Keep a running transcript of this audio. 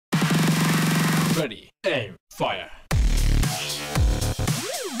Ready, aim, fire.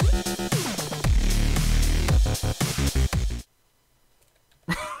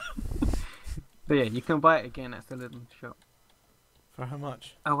 But yeah, you can buy it again at the little shop. For how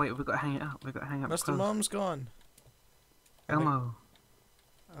much? Oh wait, we've got to hang it up. We've got to hang up the Mr. clothes. Mom's gone. I think, Elmo,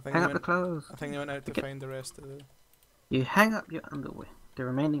 I think hang they up the went, clothes. I think they went out to find the rest of the... You hang up your underwear. The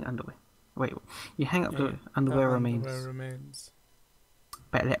remaining underwear. Wait, you hang up the underwear remains. Underwear remains.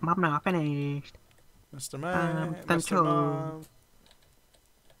 Better let Mum know I finished. Mr. Mom, Thank Mr. you. Mom.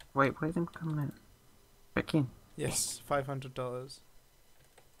 Wait, where's him coming out? Back in. Yes, $500.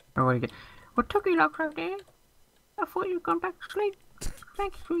 Oh, what again? What took you like right there? I thought you'd gone back to sleep.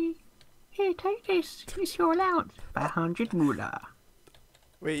 Thanks, sweetie. Here, take this. It's your allowance. 500 moolah.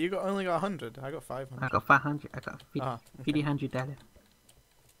 Wait, you only got 100. I got 500. I got 500. I got 50, Ah, okay. $100.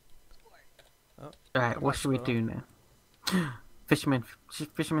 Oh, Alright, what should we do now? Fisherman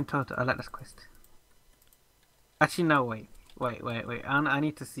Todd. I like this quest. Actually, no, wait. I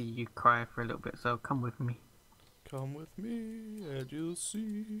need to see you cry for a little bit, so come with me. Come with me and you'll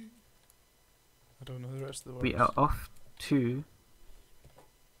see. I don't know the rest of the words. We are off to...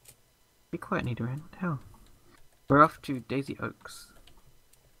 Be quiet, Nidoran. What the hell? We're off to Daisy Oaks.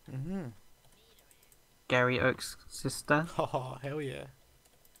 Gary Oaks' sister. Oh, hell yeah.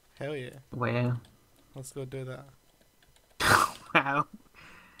 Hell yeah. Well. Let's go do that. Wow.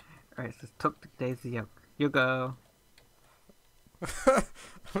 Alright, so talk to Daisy Oak. You go.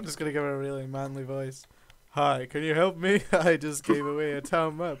 I'm just gonna give her a really manly voice. Hi, can you help me? I just gave away a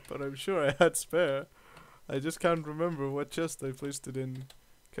town map, but I'm sure I had spare. I just can't remember what chest I placed it in.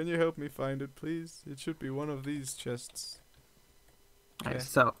 Can you help me find it, please? It should be one of these chests. Okay. Alright,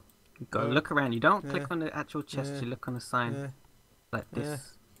 so you gotta look around. You don't click on the actual chest, you look on the sign. Like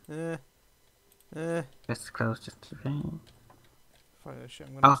this. Just close, just to Fire shit,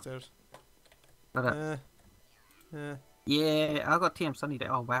 I'm going upstairs. What up? Yeah, I got TM Sunny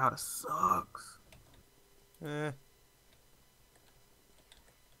there. Oh wow, it sucks.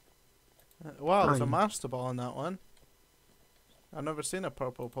 Wow, there's a master ball in that one. I've never seen a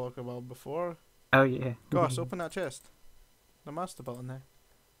purple Pokeball before. Oh yeah. Gosh, open that chest. The master ball in there.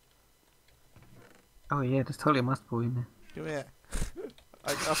 Oh yeah, there's totally a master ball in there. Give me it.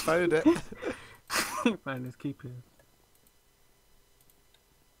 I found it. Find this keeper.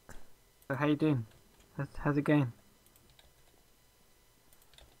 So how you doing? How's it going?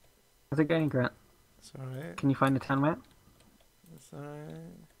 How's it going, Grant? It's alright. Can you find the town map? It's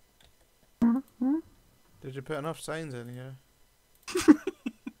alright. Did you put enough signs in here?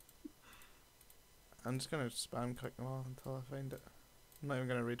 I'm just gonna spam click them all until I find it. I'm not even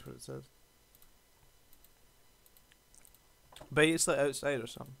gonna read what it says. But it's like outside or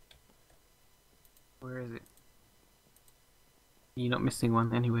something. Where is it? You're not missing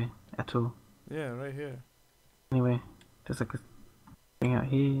one anyway, at all. Yeah, right here. Anyway, there's like a thing out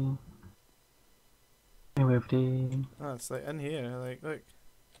here. Anyway, over there. Oh, it's like in here, like, look.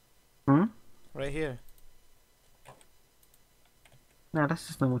 Right here. No, that's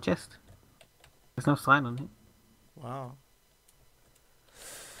just normal chest. There's no sign on it. Wow.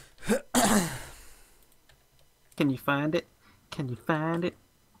 Can you find it? Can you find it?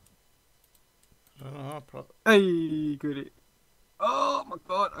 I don't know, Hey, got it. Oh my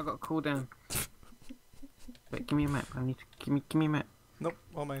god, I got a cooldown. Wait, give me a map. I need to give me a map. Nope,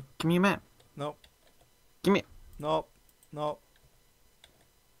 all mine. Give me a map. Nope. Give me it. Nope. Nope.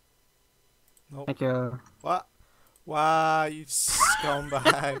 Nope. Thank you. What? Wow, you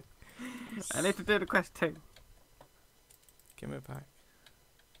scumbag. I need to do the quest too. Give me it back.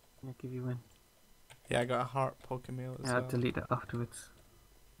 I'll give you one. Yeah, I got a heart Pokemon as I'll well. delete that afterwards.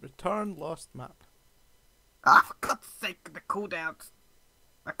 Return lost map. Ah, for God's sake, the cooldowns.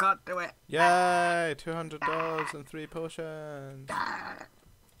 I can't do it. Yay! $200 and 3 potions.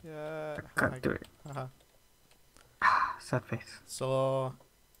 Yeah. I can't do it. Haha. Sad face. So,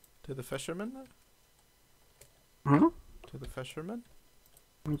 to the fisherman now? To the fisherman?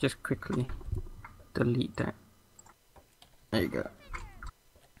 Let me just quickly delete that. There you go.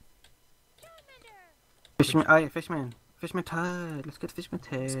 Fishman, oh yeah, Fishman. Fishman Toad. Let's get Fishman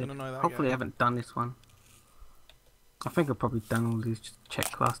It's Toad. gonna know that Hopefully guy. I haven't done this one. I think I've probably done all these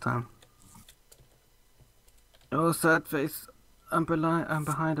checks last time. Oh, sad face. I'm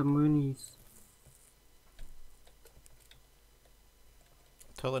behind the Moonies.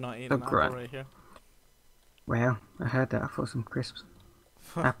 Totally not eating So an apple great. right here. Wow, I heard that. I thought some crisps.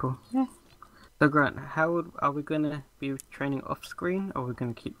 Apple. Yeah. So Grant, are we gonna be training off screen or are we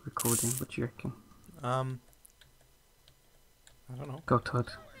gonna keep recording? What do you reckon? I don't know. Go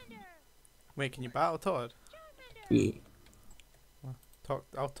Todd. Wait, can you battle Todd? Yeah.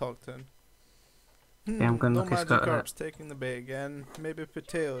 I'll talk to him. Yeah, I'm gonna No look at magic that. herbs taking the bait again. Maybe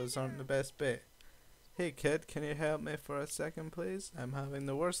potatoes aren't the best bait. Hey kid, can you help me for a second please? I'm having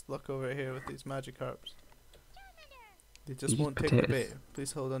the worst luck over here with these magic herbs. They just Eat won't take the potatoes. bait.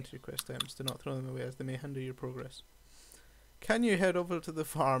 Please hold on to your quest items. Do not throw them away as they may hinder your progress. Can you head over to the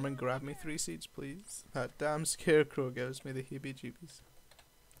farm and grab me 3 seeds please? That damn scarecrow gives me the heebie-jeebies.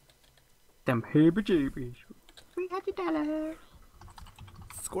 Them heebie-jeebies. $300.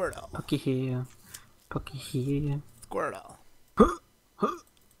 Squirtle. Pokey here. Pokey here. Squirtle.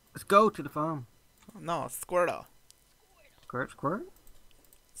 Let's go to the farm. No, Squirtle. Squirt, squirt.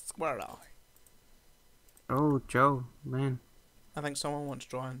 Squirtle. Oh, Joe, man. I think someone wants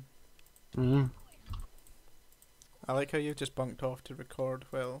drawing. Yeah. I like how you've just bunked off to record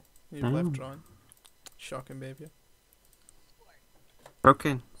while you've left drawing. Shocking, baby.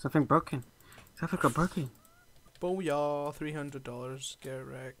 Broken. Something broken. Something got broken. Booyah, $300. Get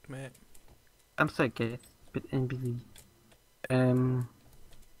wrecked, mate. I'm so gay. Bit NBC.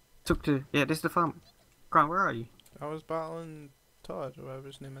 Took to. Yeah, this is the farm. Grant, where are you? I was battling Todd, or whatever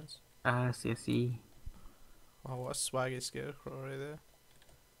his name is. CSE. Oh, what a swaggy scarecrow right there.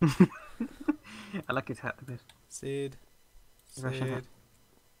 I like his hat the best. Seed. Russian hat.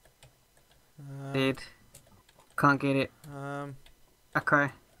 Seed. Seed. Can't get it. I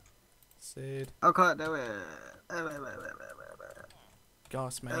cry. Seed. I can't do it.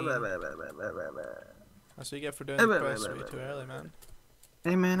 Goss, man. That's what you get for doing the quest way too early, man.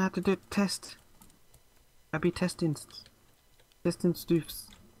 Hey man, I have to do a test. I be testing stoofs.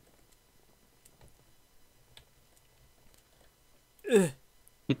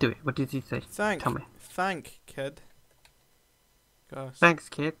 You do it. What did he say? Tell me. Thank, kid. Gosh. Thanks,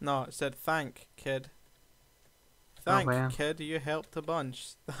 kid. No, it said thank, kid. Thank, wow. kid, you helped a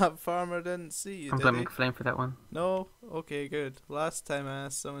bunch. That farmer didn't see you, I'm did gonna he? make a flame for that one. No? Okay, good. Last time I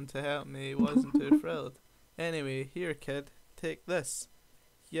asked someone to help me, he wasn't too thrilled. Anyway, here, kid. Take this.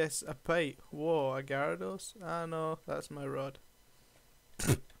 Yes, a pipe. Whoa, a Gyarados? Ah, no, that's my rod.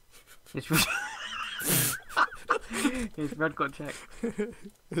 His rod got checked.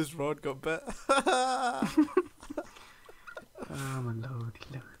 His rod got bit. Oh my lordy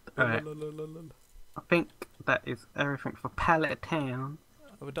lord. Alright. I think that is everything for Pixeltown.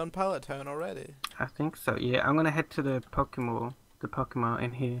 Have we done Pixeltown already? I think so, yeah. I'm gonna head to the Pokemon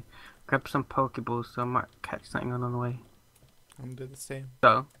in here. Grab some Pokeballs so I might catch something on the way. I'm gonna do the same.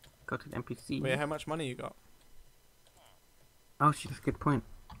 So, go to the NPC. Wait, how much money you got? Oh shit, that's a good point.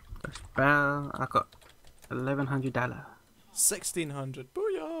 Well, I got $1,100. 1,600.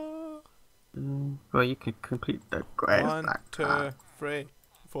 Booyah! Well, you can complete the quest. 1, 2, 3,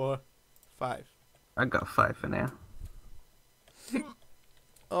 4, 5. I got 5 for now.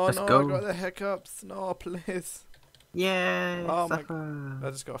 Oh Let's no, go. I got the hiccups. No, please. Yeah. Oh my.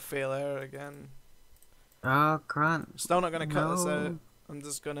 I just got a fail error again. Oh, Grant. Still not gonna cut this out. I'm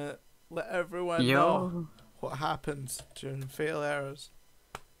just gonna let everyone know what happens during fail errors.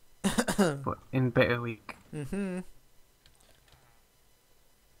 What, in Better Week. So,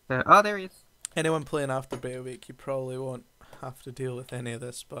 oh, there he is. anyone playing after Beta Week, you probably won't have to deal with any of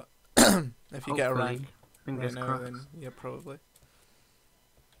this, but if you get a rank right now, then yeah, probably.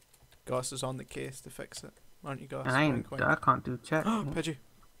 Goss is on the case to fix it, aren't you, Goss? I can't do chat. Pidgey,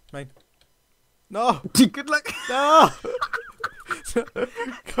 mine. No! Good luck. No!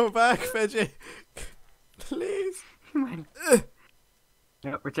 Go back, Pidgey. Please. Mine.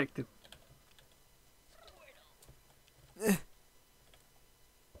 No, rejected.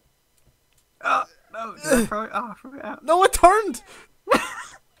 Oh, no. Did I throw it? Oh, I threw it out. No, it turned!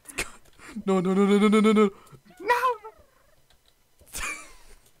 No. No!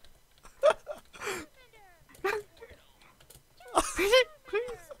 Please.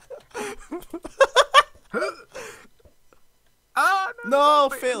 Oh, No,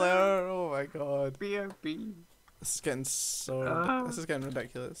 failure! Oh my god. BRB. This is getting this is getting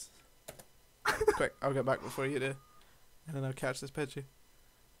ridiculous. Quick, I'll get back before you do. And then I'll catch this Pidgey.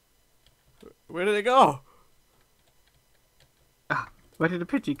 Where did it go? Where did the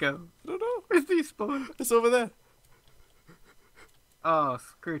Pidgey go? I don't know. Where's the spawn? It's over there. Oh,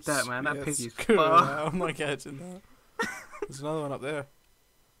 screw that, man. That Pidgey's screw far. that. I'm not catching that. There's another one up there.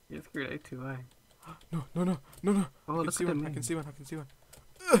 Yeah, screw that too high. No. Oh, I look can at see the one. I can moon. see one. I can see one.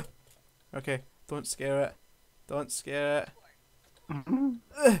 Okay, don't scare it. Don't scare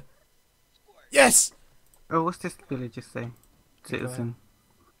it. Yes! Oh, what's this villager say? Citizen.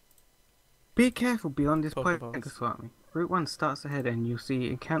 Be careful beyond this point. Swap me. Route 1 starts ahead and you'll see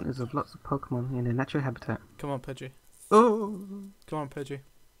encounters of lots of Pokemon in their natural habitat. Come on, Pidgey. Oh! Come on, Pidgey.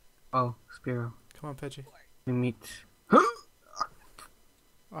 Oh, Spearow. Come on, Pidgey. We meet.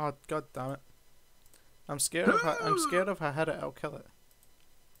 Oh, god damn it. I'm scared of I'm scared if I hit it, I'll kill it.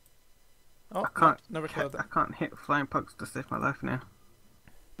 Oh, I can't. never killed it. I can't hit flying pucks to save my life now.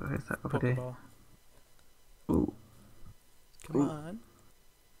 So here's that over there. Pokeball. Ooh. Come Ooh. on.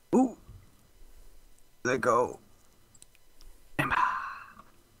 Ooh. There go. Emma.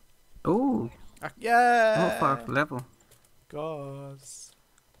 Ooh. Yeah. Not far off level. Gosh.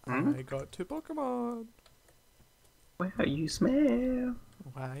 Hmm? I got 2 Pokemon. Where you smell?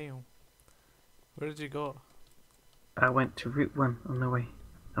 Wow. Where did you go? I went to Route 1 on the way.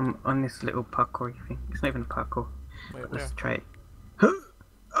 I'm on this little parkour thing. It's not even a parkour. Wait, But where? let's try it. Oh,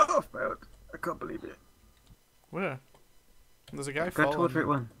 I failed. I can't believe it. Where? There's a guy Go following towards me. Route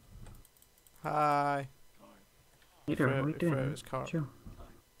 1. Hi. You doing? What are you Throw doing? his cart. Chill.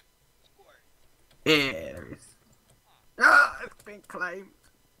 Yeah, there it is. Ah, it's been claimed.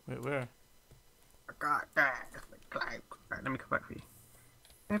 Wait, where? I got that. It's been claimed. Right, let me come back for you.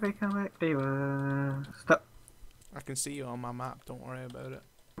 Baby, come back. There you are. Stop. I can see you on my map, don't worry about it.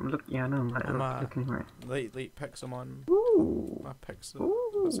 I'm looking. Yeah, I know. I'm like, I'm looking right. late Pixelmon. Ooh. My Pixel.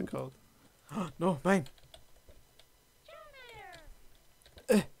 Ooh. What's it called? No, mine.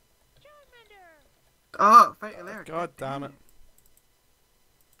 Oh, fatal error. God damn it.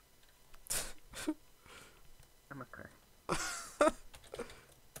 I'm okay.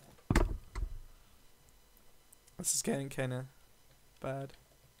 This is getting kinda bad.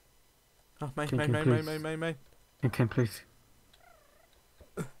 Oh, mine. Okay, please.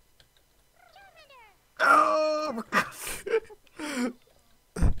 Oh my god.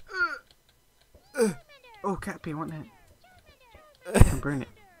 Oh, Cappy, I want that. I can burn it.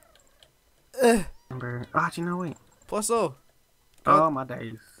 Ah, do you know, wait. Plus oh. Oh my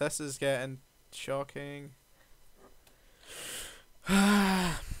days. This is getting shocking.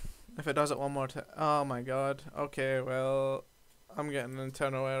 If it does it one more time. Oh my god. Okay, well, I'm getting an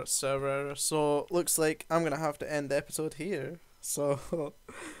internal error, server error. So, looks like I'm going to have to end the episode here. So,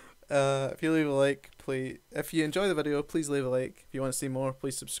 if you leave a like, please. If you enjoy the video, please leave a like. If you want to see more,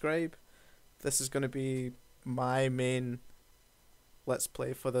 please subscribe. This is going to be my main Let's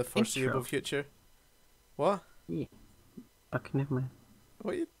Play for the foreseeable Intro. future. What? Yeah. Okay, never mind.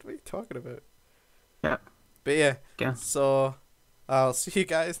 What are you talking about? Yeah. But yeah, Go. so I'll see you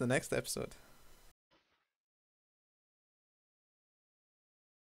guys in the next episode.